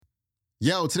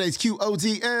Yo, today's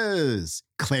QOD is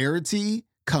clarity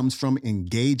comes from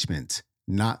engagement,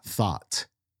 not thought.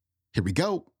 Here we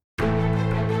go.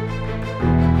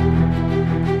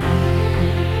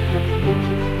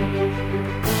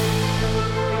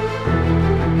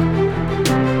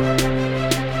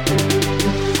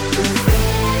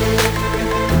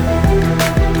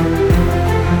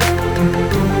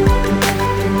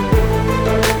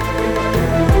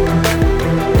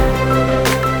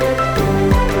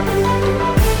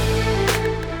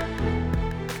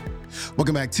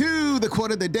 Welcome back to the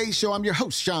Quote of the Day Show. I'm your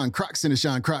host, Sean Croxton of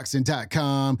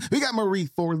SeanCroxton.com. We got Marie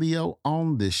Forleo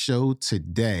on the show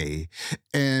today.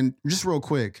 And just real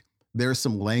quick, there's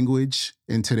some language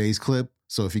in today's clip.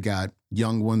 So if you got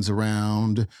young ones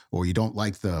around or you don't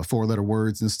like the four-letter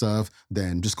words and stuff,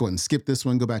 then just go ahead and skip this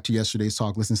one. Go back to yesterday's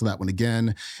talk, listen to that one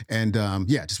again. And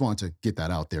just wanted to get that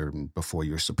out there before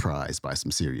you're surprised by some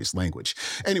serious language.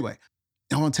 Anyway,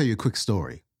 I want to tell you a quick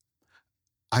story.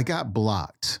 I got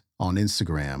blocked on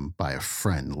Instagram by a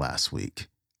friend last week,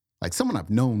 like someone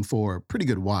I've known for a pretty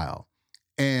good while.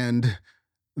 And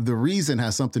the reason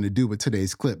has something to do with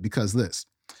today's clip because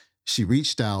she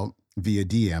reached out via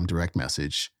DM, direct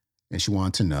message, and she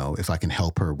wanted to know if I can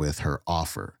help her with her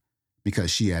offer because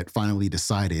she had finally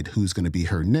decided who's going to be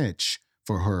her niche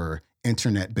for her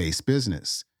internet-based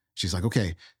business. She's like,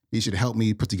 okay, you should help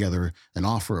me put together an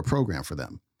offer, a program for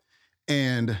them.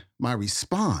 And my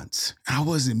response, I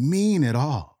wasn't mean at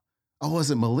all. I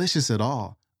wasn't malicious at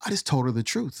all. I just told her the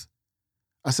truth.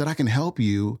 I said, I can help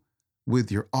you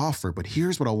with your offer, but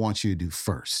here's what I want you to do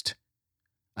first.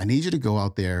 I need you to go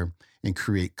out there and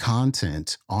create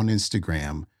content on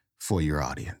Instagram for your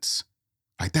audience.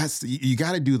 Like you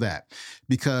got to do that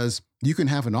because you can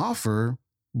have an offer,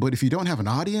 but if you don't have an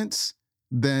audience,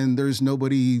 then there's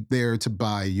nobody there to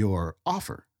buy your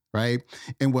offer, right?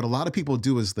 And what a lot of people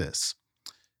do is this.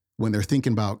 When they're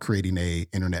thinking about creating a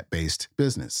internet-based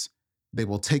business, they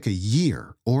will take a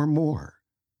year or more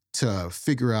to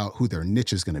figure out who their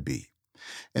niche is going to be.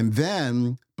 And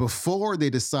then before they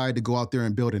decide to go out there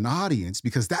and build an audience,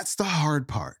 because that's the hard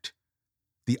part.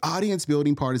 The audience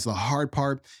building part is the hard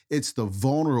part. It's the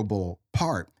vulnerable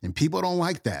part. And people don't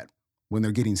like that when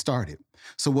they're getting started.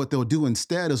 So what they'll do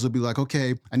instead is they'll be like,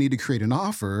 okay, I need to create an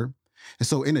offer. And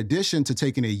so in addition to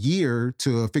taking a year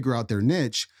to figure out their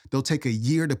niche, they'll take a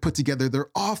year to put together their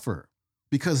offer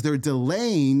because they're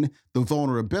delaying the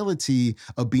vulnerability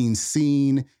of being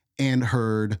seen and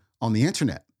heard on the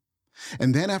internet.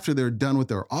 And then after they're done with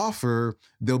their offer,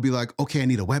 they'll be like, okay, I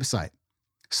need a website.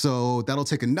 So that'll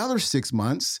take another 6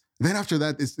 months. Then after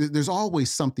that, there's always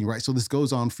something, right? So this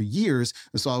goes on for years.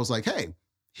 And so I was like, hey,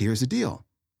 here's the deal.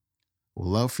 We'd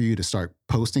love for you to start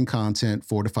posting content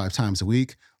 4 to 5 times a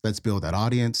week. Let's build that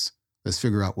audience. Let's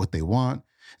figure out what they want.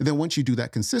 And then once you do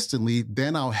that consistently,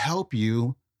 then I'll help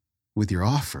you with your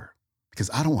offer because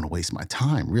I don't want to waste my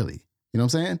time, really. You know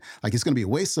what I'm saying? Like it's going to be a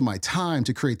waste of my time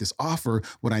to create this offer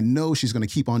when I know she's going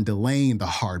to keep on delaying the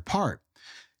hard part.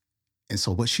 And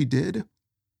so what she did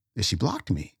is she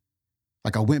blocked me.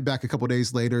 Like I went back a couple of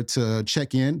days later to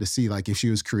check in to see like if she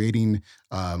was creating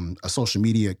a social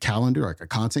media calendar, like a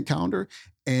content calendar,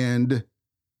 and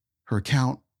her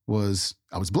account I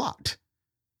was blocked.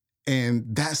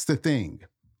 And that's the thing,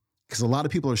 because a lot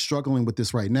of people are struggling with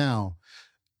this right now.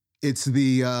 It's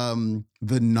the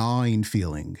gnawing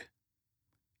feeling.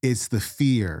 It's the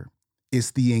fear.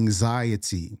 It's the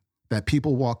anxiety that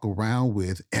people walk around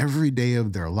with every day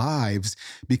of their lives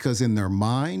because in their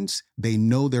minds, they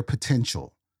know their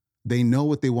potential. They know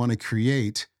what they want to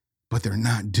create, but they're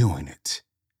not doing it.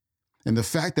 And the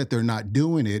fact that they're not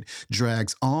doing it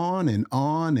drags on and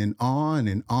on and on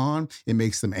and on. It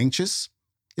makes them anxious.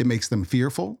 It makes them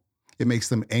fearful. It makes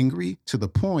them angry to the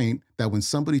point that when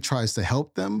somebody tries to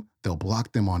help them, they'll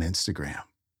block them on Instagram.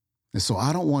 And so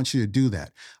I don't want you to do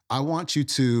that. I want you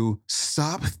to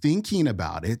stop thinking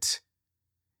about it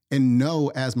and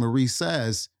know, as Marie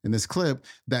says in this clip,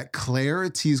 that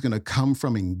clarity is going to come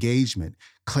from engagement.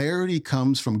 Clarity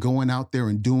comes from going out there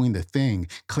and doing the thing.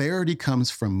 Clarity comes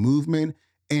from movement.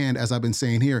 And as I've been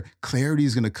saying here, clarity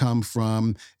is going to come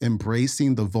from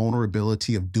embracing the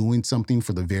vulnerability of doing something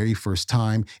for the very first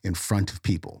time in front of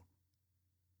people.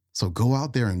 So go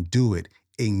out there and do it.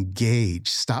 Engage.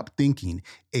 Stop thinking.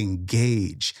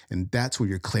 Engage. And that's where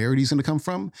your clarity is going to come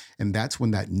from. And that's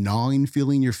when that gnawing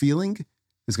feeling you're feeling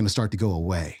is going to start to go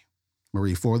away.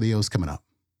 Marie Forleo is coming up.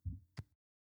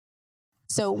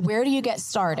 So where do you get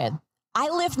started? I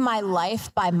live my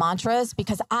life by mantras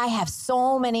because I have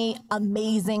so many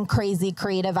amazing, crazy,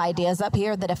 creative ideas up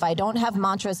here that if I don't have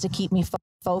mantras to keep me focused,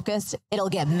 focused, it'll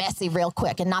get messy real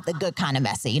quick, and not the good kind of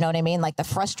messy. You know what I mean? Like the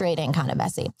frustrating kind of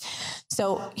messy.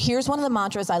 So here's one of the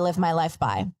mantras I live my life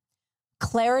by.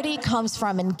 Clarity comes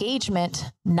from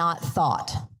engagement, not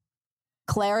thought.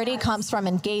 Clarity comes from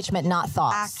engagement, not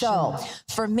thought. Action. So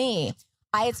for me,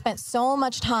 I had spent so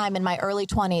much time in my early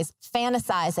 20s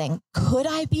fantasizing, could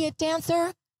I be a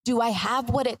dancer? Do I have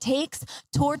what it takes?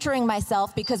 Torturing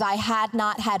myself because I had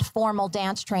not had formal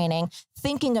dance training,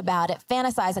 thinking about it,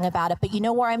 fantasizing about it. But you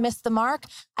know where I missed the mark?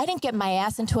 I didn't get my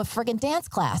ass into a friggin' dance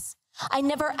class. I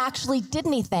never actually did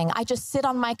anything. I just sit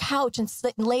on my couch and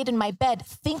laid in my bed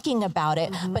thinking about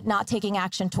it, but not taking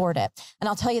action toward it. And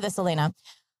I'll tell you this, Elena,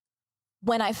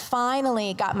 when I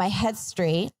finally got my head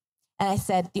straight, and I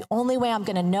said, the only way I'm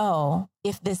going to know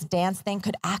if this dance thing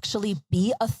could actually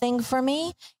be a thing for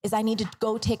me is I need to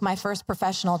go take my first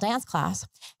professional dance class.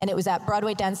 And it was at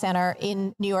Broadway Dance Center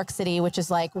in New York City, which is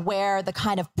like where the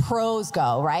kind of pros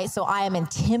go, right? So I am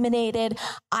intimidated.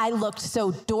 I looked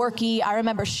so dorky. I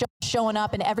remember showing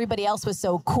up and everybody else was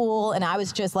so cool. And I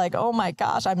was just like, oh my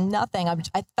gosh, I'm nothing.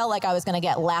 I felt like I was going to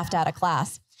get laughed out of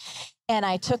class. And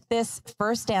I took this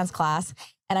first dance class,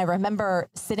 and I remember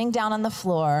sitting down on the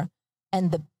floor, and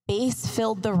the bass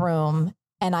filled the room,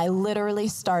 and I literally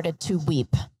started to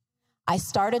weep. I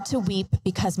started to weep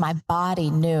because my body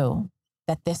knew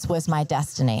that this was my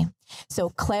destiny. So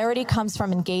clarity comes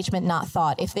from engagement, not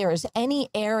thought. If there is any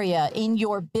area in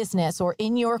your business or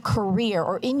in your career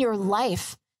or in your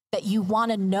life that you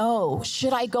want to know,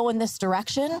 should I go in this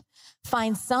direction?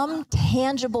 Find some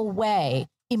tangible way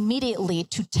immediately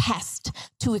to test,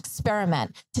 to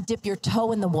experiment, to dip your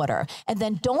toe in the water. And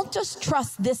then don't just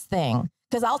trust this thing,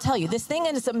 because I'll tell you, this thing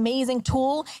is an amazing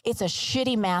tool. It's a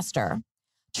shitty master.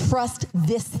 Trust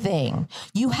this thing.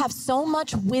 You have so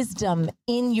much wisdom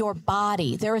in your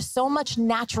body. There is so much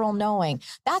natural knowing.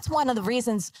 That's one of the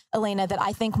reasons, Elena, that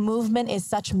I think movement is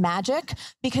such magic,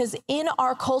 because in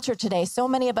our culture today, so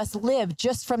many of us live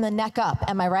just from the neck up.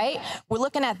 Am I right? We're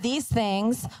looking at these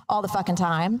things all the fucking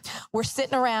time. We're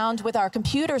sitting around with our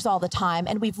computers all the time,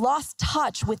 and we've lost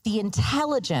touch with the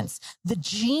intelligence, the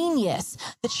genius,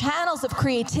 the channels of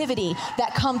creativity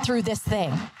that come through this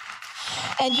thing.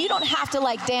 And you don't have to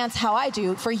like dance how I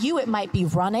do. For you, it might be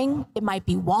running, it might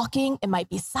be walking, it might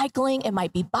be cycling, it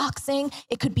might be boxing,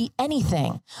 it could be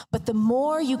anything. But the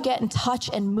more you get in touch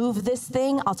and move this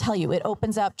thing, I'll tell you, it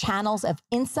opens up channels of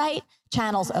insight,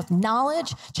 channels of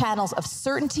knowledge, channels of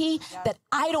certainty that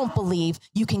I don't believe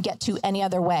you can get to any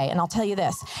other way. And I'll tell you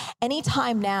this,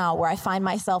 anytime now where I find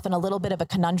myself in a little bit of a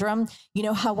conundrum, you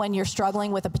know how when you're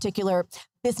struggling with a particular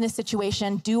business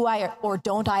situation, do I or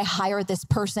don't I hire this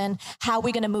person? How are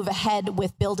we going to move ahead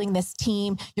with building this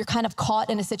team? You're kind of caught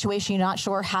in a situation, you're not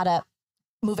sure how to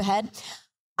move ahead.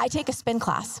 I take a spin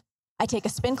class.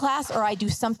 Or I do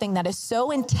something that is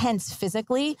so intense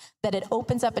physically that it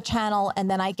opens up a channel, and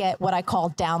then I get what I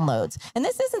call downloads. And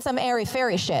this isn't some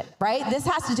airy-fairy shit, right? This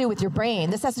has to do with your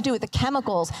brain. This has to do with the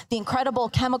chemicals, the incredible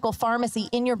chemical pharmacy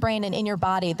in your brain and in your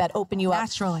body that open you up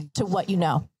to what you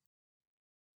know.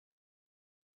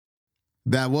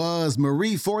 That was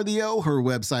Marie Forleo. Her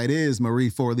website is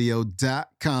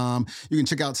marieforleo.com. You can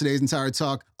check out today's entire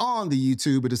talk on the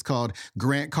YouTube. It is called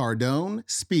Grant Cardone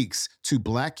Speaks to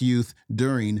Black Youth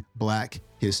During Black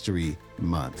History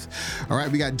Month. All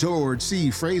right, we got George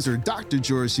C. Fraser, Dr.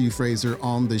 George C. Fraser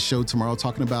on the show tomorrow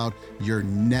talking about your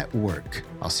network.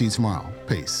 I'll see you tomorrow.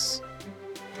 Peace.